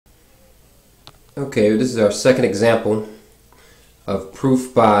Okay, this is our second example of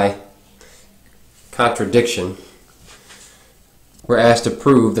proof by contradiction. We're asked to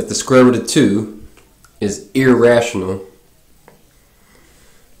prove that the square root of 2 is irrational.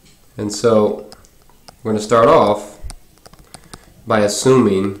 And so we're going to start off by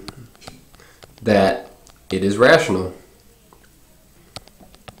assuming that it is rational.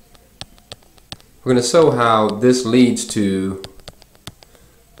 We're going to show how this leads to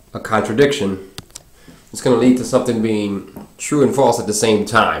a contradiction. It's going to lead to something being true and false at the same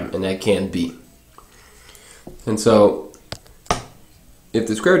time, and that can't be. And so, if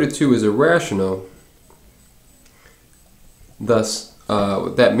the square root of 2 is irrational, thus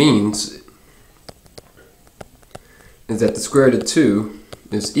what that means is that the square root of 2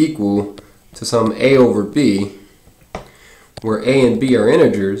 is equal to some a over b, where a and b are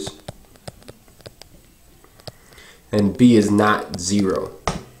integers, and b is not 0.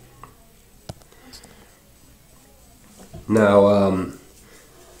 Now,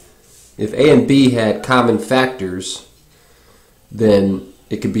 if a and b had common factors, then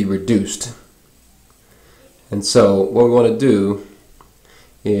it could be reduced. And so what we want to do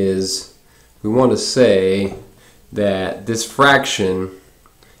is we want to say that this fraction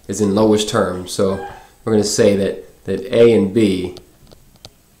is in lowest terms. So we're going to say that a and b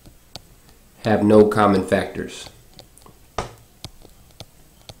have no common factors.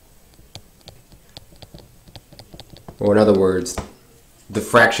 Or in other words, the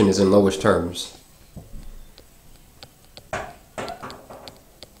fraction is in lowest terms.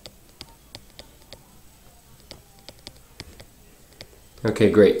 Okay,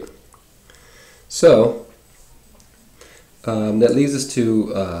 great. So that leads us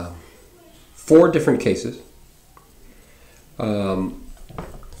to 4 different cases.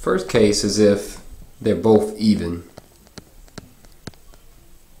 First case is if they're both even.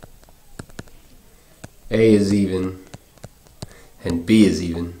 A is even and B is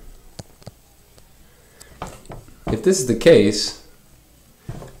even. If this is the case,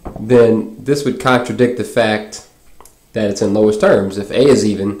 then this would contradict the fact that it's in lowest terms. If A is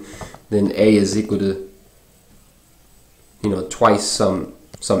even, then A is equal to, twice some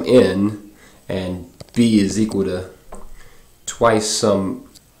n, and B is equal to twice some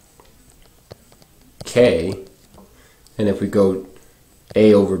k. And if we go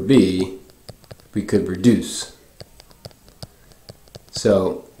A over B, we could reduce.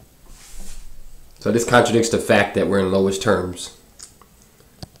 So this contradicts the fact that we're in lowest terms.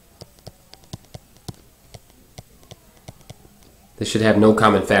 They should have no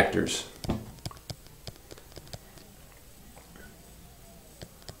common factors.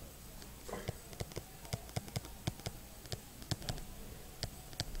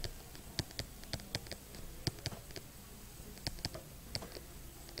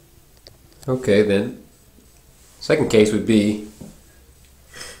 Okay, then second case would be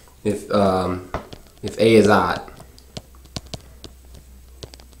if A is odd,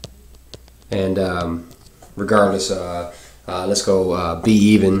 and regardless, let's go B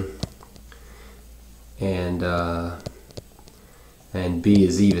even, and B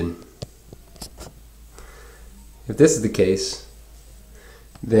is even. If this is the case,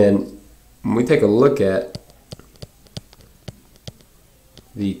 then when we take a look at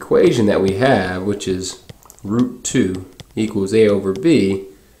the equation that we have, which is root 2 equals a over b,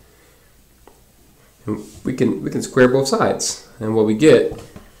 we can square both sides, and what we get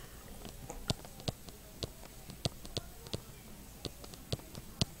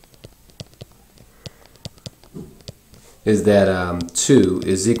is that 2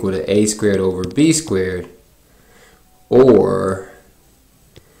 is equal to a squared over b squared, or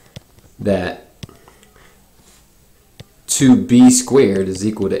that 2b squared is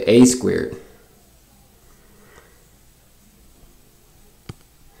equal to a squared.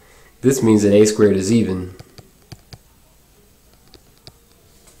 This means that a squared is even.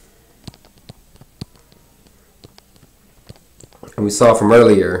 And we saw from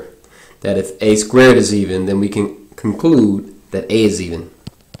earlier that if a squared is even, then we can conclude that a is even.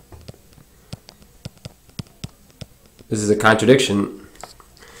 This is a contradiction.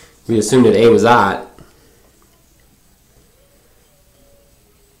 We assumed that a was odd.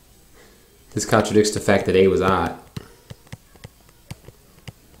 This contradicts the fact that a was odd.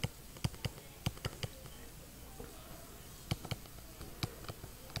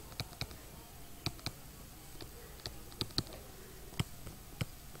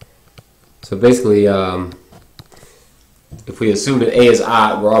 So basically, if we assume that A is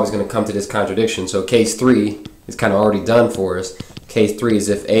odd, we're always going to come to this contradiction. So case 3 is kind of already done for us. Case 3 is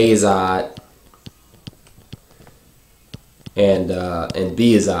if A is odd and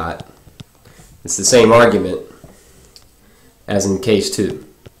B is odd, It's the same argument as in case 2.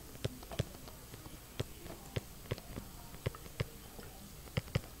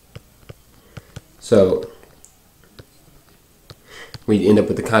 So we end up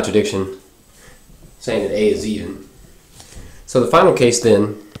with the contradiction saying that A is even. So the final case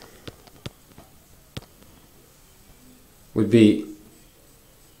then would be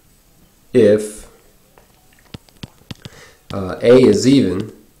if A is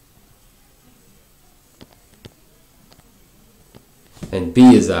even and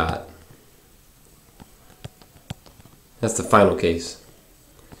B is odd. That's the final case.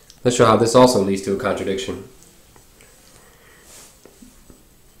 Let's show how this also leads to a contradiction.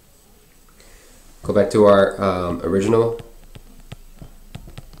 Go back to our original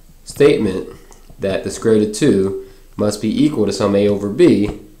statement that the square root of 2 must be equal to some A over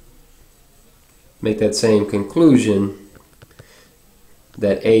B. Make that same conclusion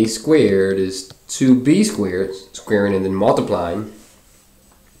that A squared is 2B squared, squaring and then multiplying.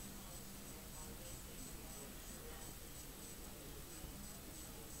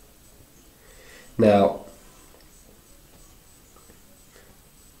 Now,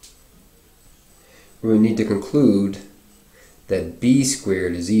 we need to conclude that B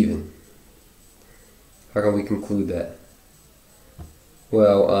squared is even. How can we conclude that?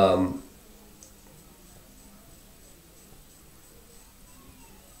 Well,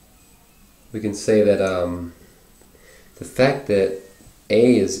 we can say that the fact that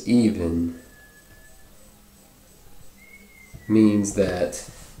A is even means that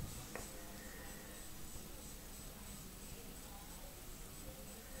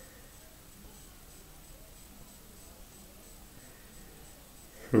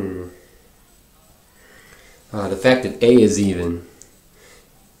the fact that A is even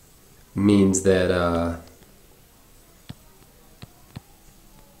means that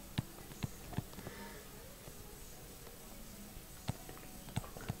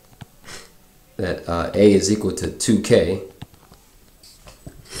A is equal to 2K,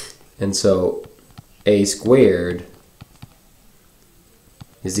 and so A squared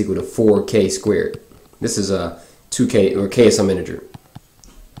is equal to 4K squared. This is a 2K, or K is some integer.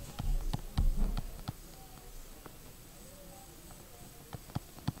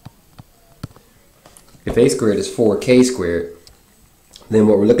 If A squared is 4K squared, then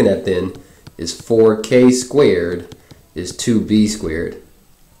what we're looking at then is 4K squared is 2B squared.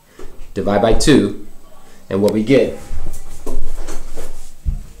 Divide by 2, and what we get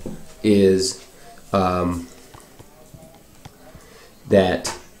is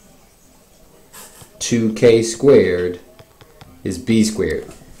that 2K squared is B squared,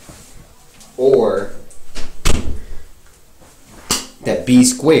 or that B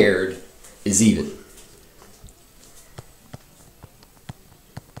squared is even.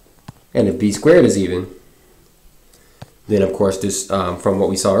 And if B squared is even, then of course this, from what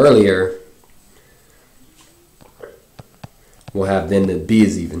we saw earlier, we'll have then that B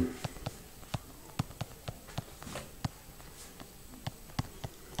is even.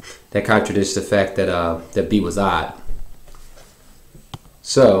 That contradicts the fact that that B was odd.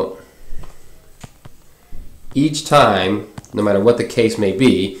 So each time, no matter what the case may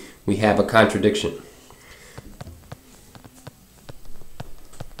be, we have a contradiction.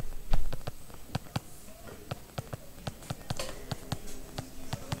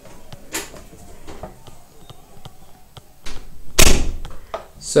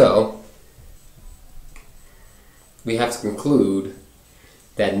 So we have to conclude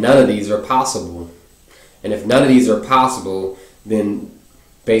that none of these are possible. And if none of these are possible, then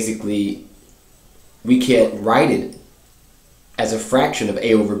basically we can't write it as a fraction of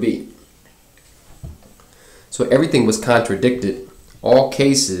A over B. So everything was contradicted. All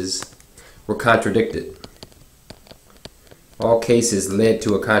cases were contradicted. All cases led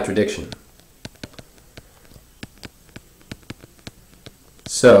to a contradiction.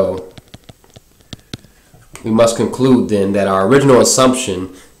 So we must conclude then that our original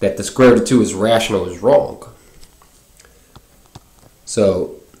assumption that the square root of 2 is rational is wrong.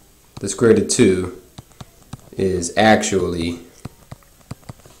 So the square root of 2 is actually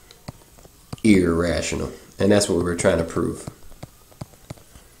irrational. And that's what we were trying to prove.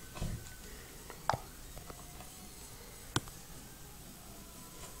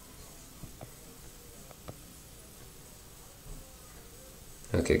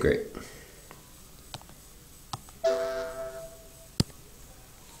 Okay, great.